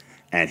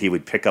 And he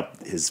would pick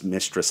up his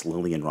mistress,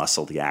 Lillian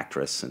Russell, the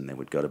actress, and they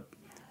would go to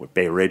what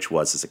Bay Ridge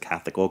was as a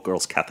Catholic,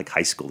 all-girls Catholic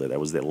high school there. That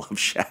was their love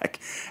shack.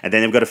 And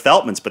then they would go to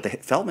Feltman's, but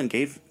Feltman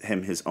gave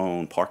him his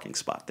own parking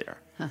spot there.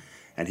 Huh.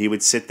 And he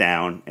would sit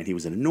down, and he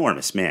was an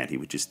enormous man. He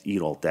would just eat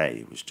all day.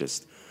 He was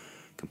just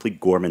complete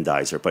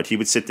gourmandizer. But he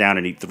would sit down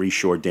and eat 3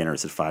 shore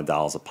dinners at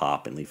 $5 a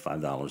pop and leave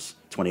 $5,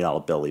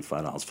 $20 bill, leave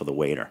 $5 for the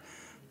waiter.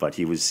 But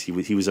he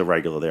was a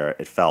regular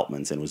there at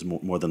Feltman's, and it was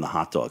more than the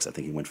hot dogs. I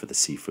think he went for the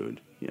seafood,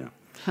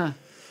 Huh.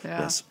 Yeah.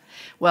 Yes.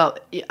 Well,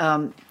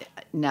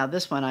 now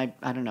this one, I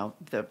don't know.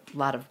 A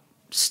lot of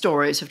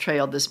stories have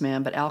trailed this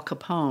man, but Al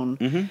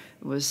Capone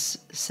was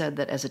said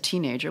that as a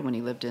teenager, when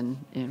he lived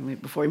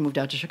before he moved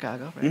out to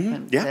Chicago,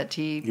 right? That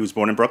he was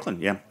born in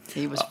Brooklyn. Yeah,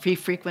 he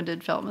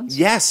frequented Feltman's.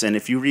 Yes, and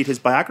if you read his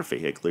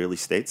biography, it clearly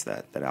states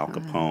that Al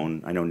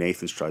Capone. I know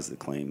Nathan's tries to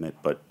claim it,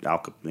 but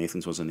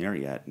Nathan's wasn't there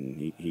yet,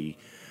 and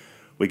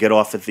we get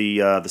off at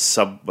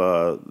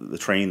the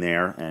train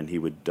there, and he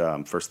would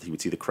first he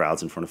would see the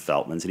crowds in front of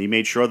Feltman's, and he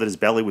made sure that his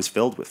belly was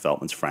filled with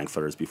Feltman's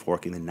Frankfurters before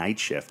working the night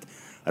shift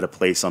at a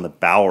place on the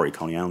Bowery,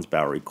 Coney Island's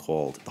Bowery,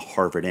 called the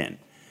Harvard Inn.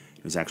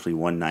 It was actually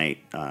one night,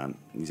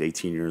 he was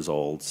 18 years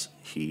old,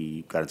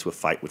 he got into a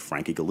fight with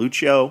Frankie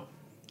Galluccio,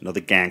 another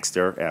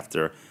gangster,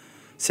 after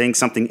saying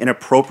something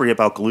inappropriate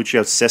about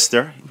Galluccio's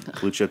sister.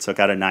 Galluccio took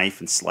out a knife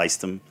and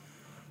sliced him,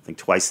 I think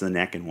twice in the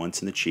neck and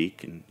once in the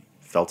cheek, and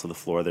fell to the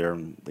floor there,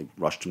 and they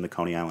rushed him to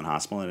Coney Island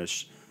Hospital and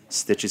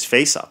stitched his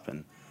face up,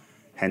 and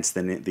hence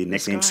the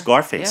nickname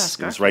Scarface. Yeah, Scarface.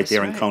 It was right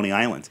there in Coney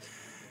Island.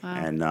 Wow.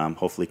 And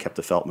hopefully kept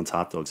the Feltman's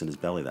hot dogs in his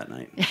belly that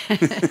night.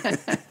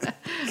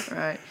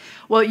 Right.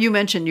 Well, you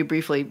mentioned, you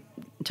briefly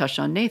touched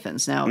on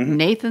Nathan's. Now,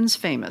 Nathan's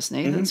famous.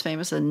 Nathan's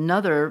famous,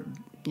 another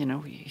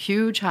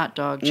huge hot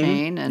dog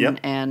chain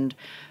and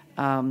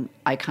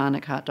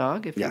iconic hot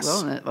dog, if you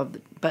will.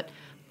 But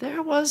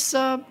there was,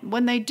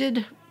 when they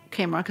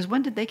came around, because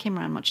when did they came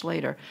around? Much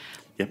later.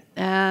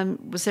 Yep.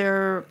 Was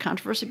there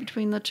controversy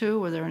between the two?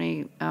 Were there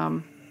any?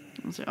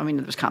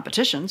 There was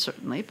competition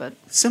certainly, but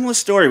similar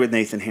story with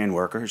Nathan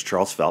Handwerker as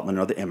Charles Feltman,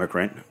 another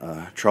immigrant.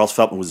 Charles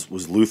Feltman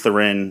was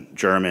Lutheran,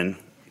 German.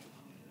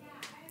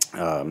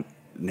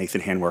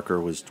 Nathan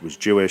Handwerker was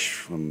Jewish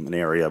from an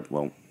area.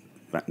 Well,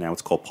 now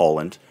it's called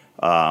Poland.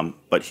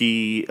 But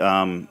he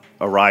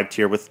arrived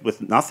here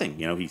with nothing.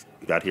 He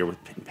got here with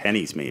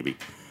pennies maybe.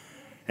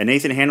 And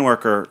Nathan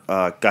Handwerker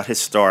got his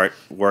start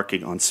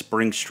working on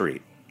Spring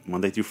Street,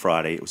 Monday through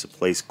Friday. It was a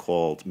place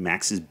called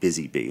Max's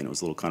Busy Bee, and it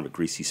was a little kind of a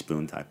greasy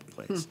spoon type of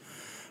place.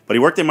 But he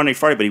worked there Monday,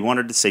 Friday, but he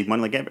wanted to save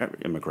money like every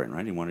immigrant,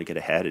 right? He wanted to get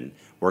ahead and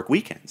work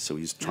weekends, so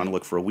he was trying to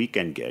look for a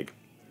weekend gig.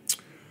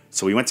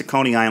 So he went to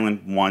Coney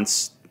Island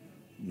once,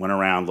 went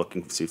around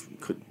looking to see if he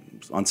could,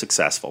 was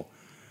unsuccessful.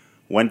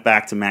 Went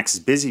back to Max's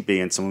Busy Bee,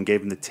 and someone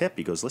gave him the tip.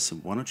 He goes, listen,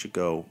 why don't you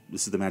go,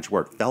 this is the magic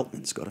word,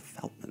 Feltman's, go to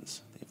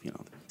Feltman's. They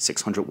have,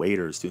 600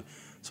 waiters.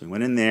 So he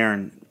went in there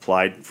and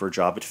applied for a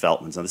job at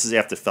Feltman's. Now, this is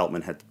after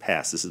Feltman had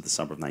passed. This is the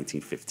summer of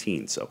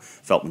 1915, so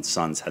Feltman's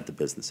sons had the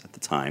business at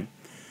the time.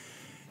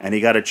 And he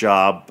got a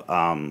job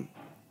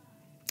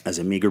as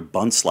a meager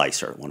bun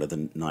slicer at one of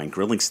the 9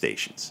 grilling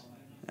stations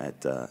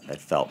at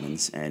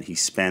Feltman's. And he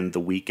spent the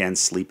weekend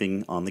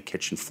sleeping on the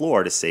kitchen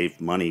floor to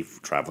save money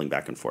for traveling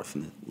back and forth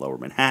from the lower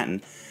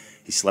Manhattan.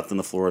 He slept on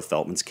the floor of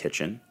Feltman's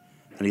kitchen,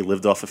 and he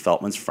lived off of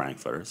Feltman's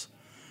Frankfurters.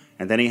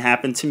 And then he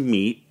happened to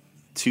meet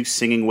 2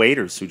 singing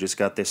waiters who just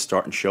got their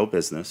start in show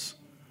business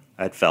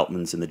at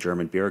Feltman's in the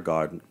German beer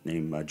garden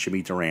named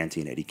Jimmy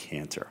Durante and Eddie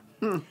Cantor.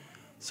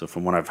 So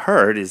from what I've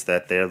heard is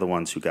that they're the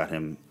ones who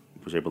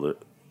was able to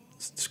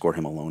score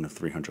him a loan of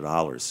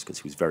 $300 because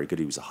he was very good.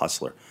 He was a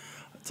hustler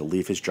to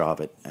leave his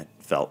job at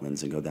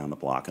Feltman's and go down the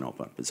block and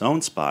open up his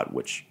own spot,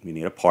 which we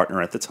need a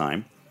partner at the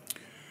time.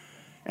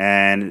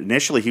 And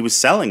initially he was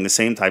selling the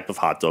same type of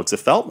hot dogs that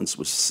Feltman's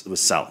was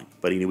selling,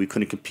 but he knew he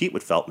couldn't compete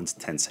with Feltman's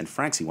 10-cent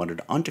francs. He wanted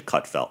to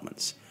undercut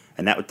Feltman's.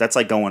 And that's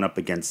like going up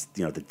against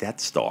the Death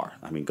Star.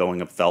 I mean,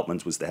 going up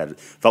Feltman's was the head.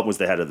 Feltman was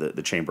the head of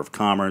the Chamber of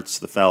Commerce.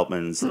 The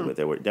Feltman's.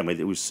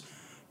 It was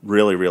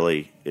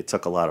really. It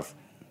took a lot of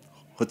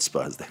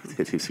chutzpah,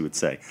 as he would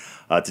say,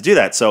 to do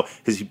that. So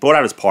he bought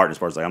out his partner. His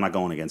partner's like, I'm not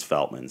going against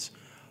Feltman's.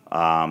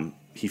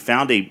 He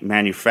found a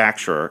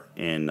manufacturer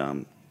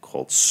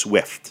called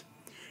Swift.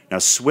 Now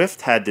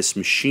Swift had this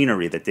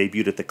machinery that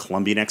debuted at the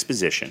Columbian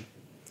Exposition.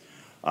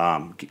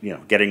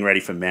 Getting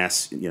ready for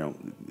mass, the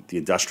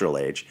industrial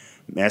age,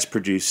 mass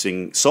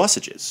producing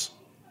sausages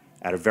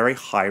at a very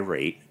high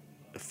rate,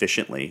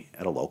 efficiently,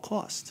 at a low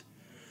cost.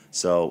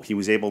 So he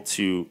was able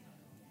to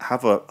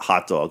have a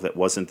hot dog that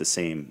wasn't the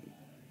same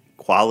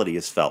quality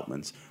as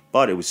Feltman's,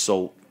 but it was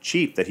so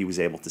cheap that he was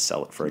able to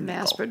sell it for a nickel.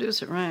 Mass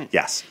produce it, right.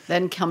 Yes.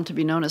 Then come to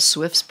be known as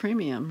Swift's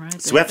Premium,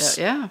 right? Swift's.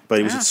 Yeah. But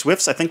he was at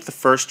Swift's, I think, the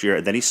first year,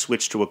 and then he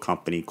switched to a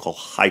company called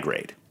High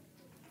Grade.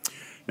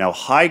 Now,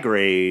 High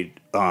Grade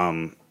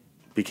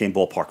became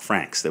Ballpark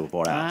Franks. They were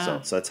bought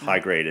out. So that's High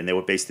Grade. And they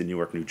were based in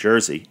Newark, New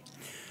Jersey.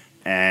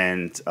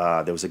 And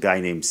there was a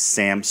guy named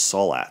Sam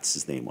Solatz,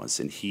 his name was.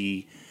 And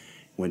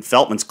when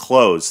Feltman's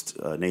closed,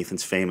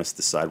 Nathan's Famous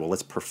decided, well,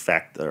 let's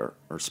perfect our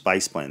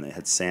spice blend. They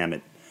had Sam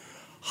at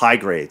High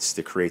Grades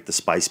to create the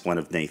spice blend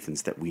of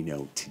Nathan's that we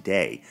know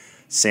today.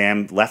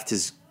 Sam left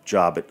his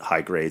job at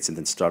High Grades and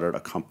then started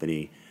a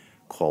company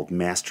called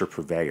Master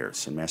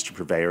Purveyors. And Master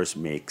Purveyors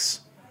makes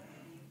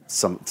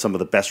some of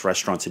the best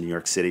restaurants in New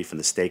York City, from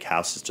the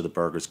steakhouses to the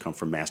burgers, come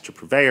from Master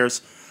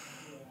Purveyors.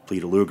 Plea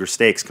Luger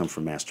steaks come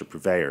from Master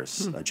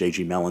Purveyors.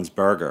 J.G. Mellon's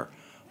Burger.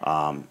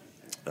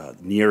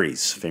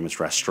 Neary's, famous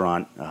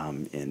restaurant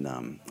on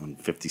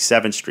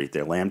 57th Street,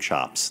 their lamb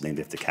chops, named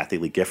after Kathy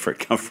Lee Gifford,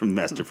 come from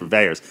Master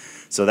Purveyors.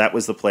 So that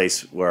was the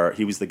place where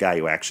he was the guy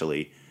who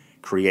actually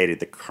created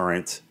the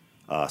current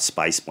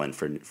spice blend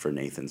for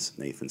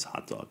Nathan's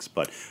hot dogs.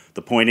 But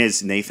the point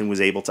is, Nathan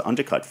was able to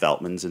undercut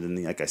Feltman's, and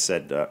then, like I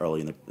said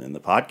early in the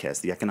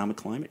podcast, the economic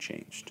climate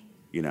changed.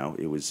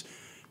 It was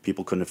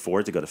people couldn't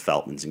afford to go to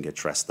Feltman's and get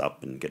dressed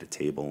up and get a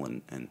table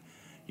and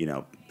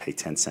pay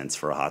 10 cents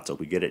for a hot dog.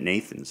 We get at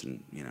Nathan's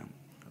and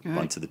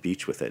run to the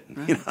beach with it.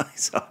 Right.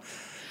 So.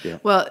 Yeah.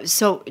 Well,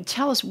 so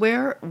tell us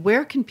where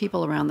can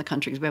people around the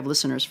country, because we have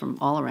listeners from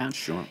all around,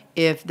 sure,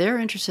 if they're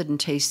interested in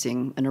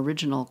tasting an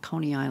original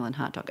Coney Island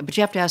hot dog, but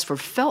you have to ask for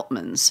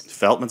Feltman's.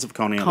 Feltman's of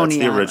Coney Island.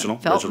 That's the original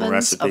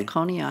recipe. Of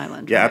Coney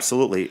Island. Yeah, right?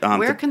 absolutely.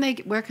 Where can they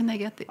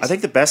get these? I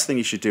think the best thing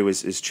you should do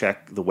is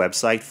check the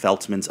website,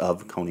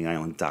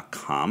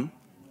 feltmansofconeyisland.com.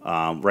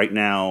 Right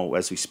now,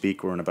 as we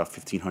speak, we're in about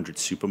 1,500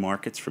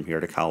 supermarkets from here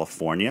to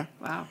California.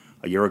 Wow.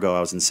 A year ago,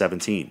 I was in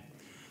 17.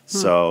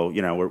 So,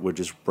 we're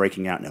just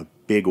breaking out in a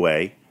big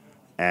way.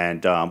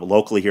 And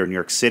locally here in New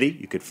York City,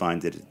 you could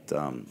find it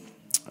at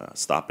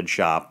Stop and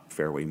Shop,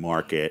 Fairway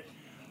Market,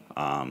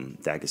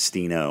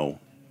 D'Agostino,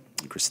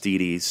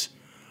 Christides.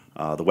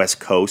 The West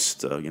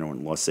Coast,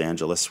 in Los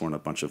Angeles, we're in a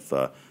bunch of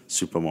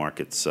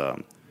supermarkets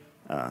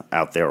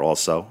out there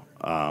also.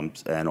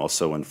 And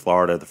also in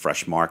Florida, the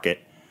Fresh Market.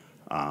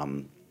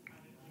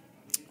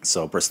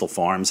 So Bristol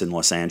Farms in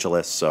Los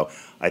Angeles. So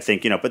I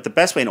think, but the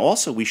best way, and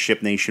also we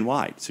ship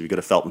nationwide. So if you go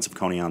to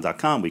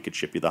feltmansofconeyisland.com, we could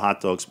ship you the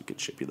hot dogs, we could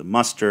ship you the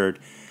mustard.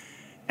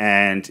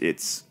 And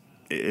it's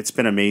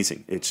been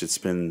amazing. It's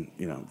been,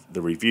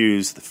 the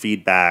reviews, the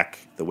feedback,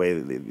 the way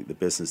the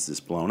business is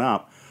blown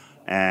up.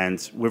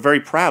 And we're very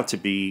proud to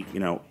be,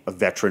 a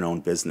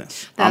veteran-owned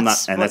business.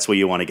 That's what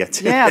you want to get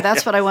to. Yeah,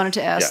 that's what I wanted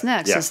to ask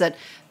next, yeah. is that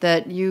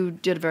you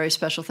did a very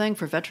special thing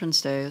for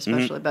Veterans Day,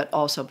 especially, but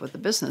also with the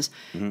business,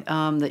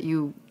 that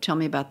you tell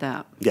me about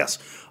that. Yes.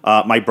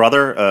 My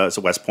brother is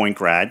a West Point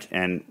grad,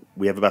 and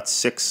we have about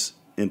 6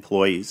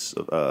 employees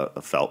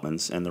of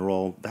Feltman's, and they're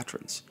all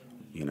veterans,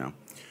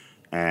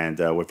 And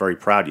we're very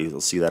proud.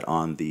 You'll see that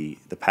on the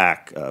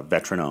pack,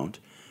 veteran-owned.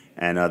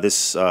 And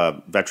this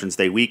Veterans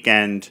Day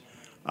weekend,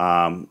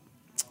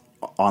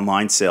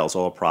 online sales,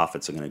 all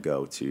profits are going to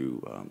go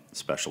to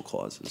special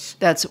causes.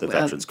 That's the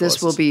veterans this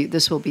causes.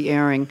 This will be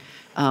airing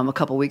a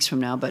couple weeks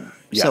from now, but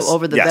Yes, so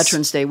over the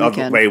Veterans Day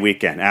weekend.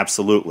 Weekend,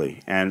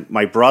 absolutely. And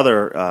my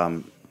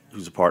brother,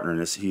 who's a partner in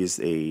this, he is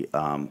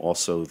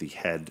also the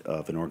head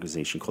of an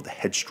organization called the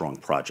Headstrong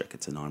Project.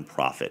 It's a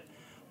nonprofit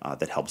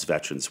that helps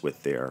veterans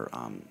with their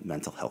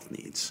mental health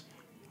needs.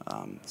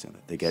 So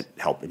that they get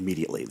help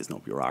immediately. There's no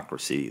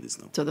bureaucracy.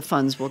 So the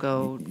funds will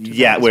go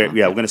to we're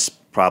going to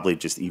probably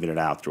just even it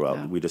out throughout.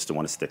 Yeah. We just don't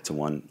want to stick to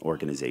one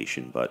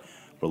organization, but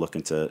we're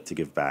looking to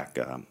give back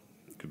to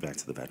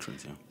the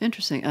veterans. Yeah.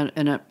 Interesting.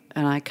 And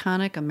an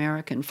iconic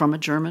American from a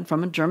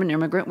German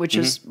immigrant,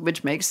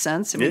 which makes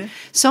sense. I mean, Yeah.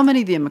 so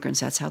many of the immigrants,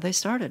 that's how they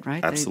started,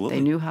 right? Absolutely.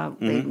 They knew how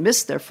they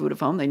missed their food of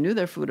home. They knew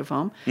their food of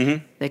home.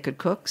 They could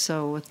cook,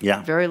 so with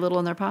very little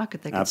in their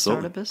pocket, they could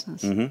start a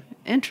business.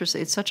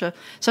 Interesting. It's such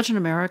an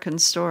American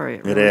story.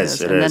 It really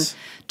is. It and is. then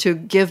to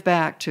give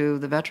back to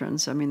the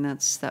veterans, I mean,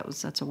 that's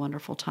a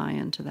wonderful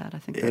tie-in to that. I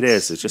think It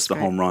is. It's just the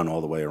great. home run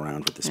all the way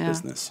around with this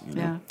business. You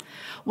know? Yeah.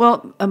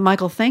 Well,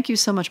 Michael, thank you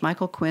so much,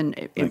 Michael Quinn.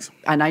 Thanks.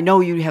 And I know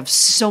you have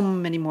so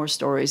many more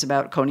stories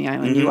about Coney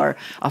Island. You are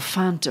a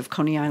font of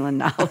Coney Island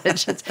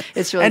knowledge.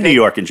 It's really And great. New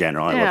York in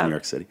general. I love New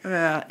York City.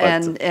 Yeah,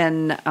 But,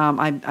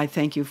 I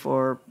thank you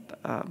for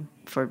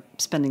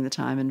spending the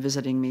time and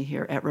visiting me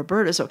here at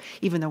Roberta's. So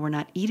even though we're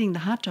not eating the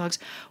hot dogs,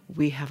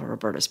 we have a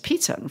Roberta's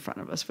pizza in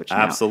front of us, which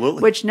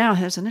now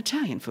has an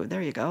Italian food.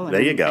 There you go.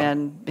 There you go.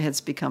 And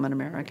it's become an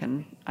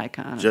American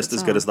icon. Just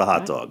as good as the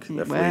hot dog,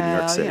 definitely in New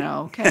York City.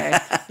 Okay.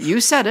 You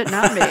said it,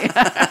 not me.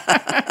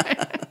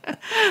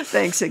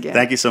 Thanks again.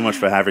 Thank you so much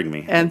for having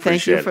me. And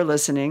thank you Appreciate for it.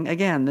 listening.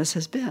 Again, this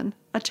has been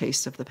A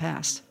Taste of the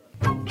Past.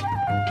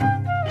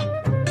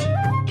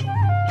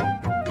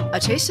 A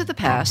Taste of the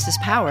Past is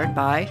powered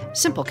by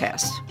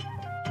Simplecast.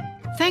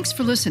 Thanks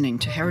for listening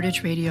to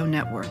Heritage Radio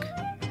Network,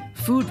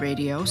 food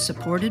radio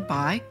supported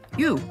by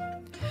you.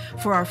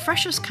 For our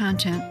freshest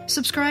content,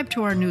 subscribe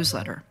to our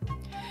newsletter.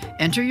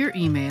 Enter your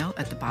email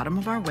at the bottom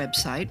of our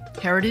website,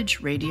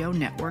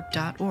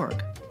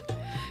 heritageradionetwork.org.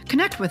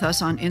 Connect with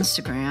us on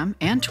Instagram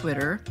and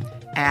Twitter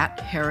at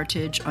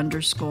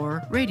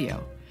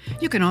heritage_radio.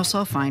 You can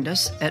also find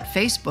us at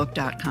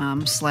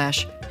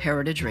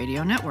facebook.com/Heritage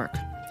Radio Network.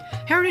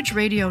 Heritage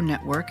Radio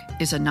Network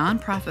is a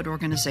nonprofit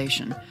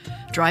organization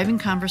driving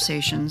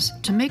conversations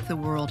to make the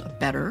world a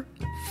better,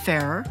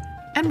 fairer,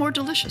 and more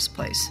delicious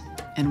place.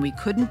 And we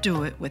couldn't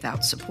do it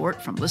without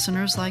support from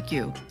listeners like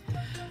you.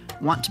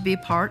 Want to be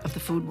part of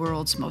the food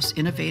world's most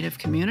innovative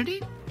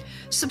community?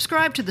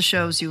 Subscribe to the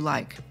shows you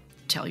like.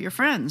 Tell your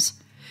friends.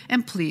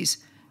 And please,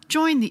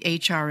 join the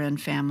HRN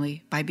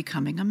family by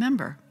becoming a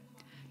member.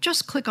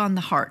 Just click on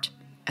the heart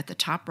at the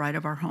top right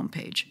of our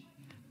homepage.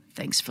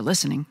 Thanks for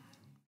listening.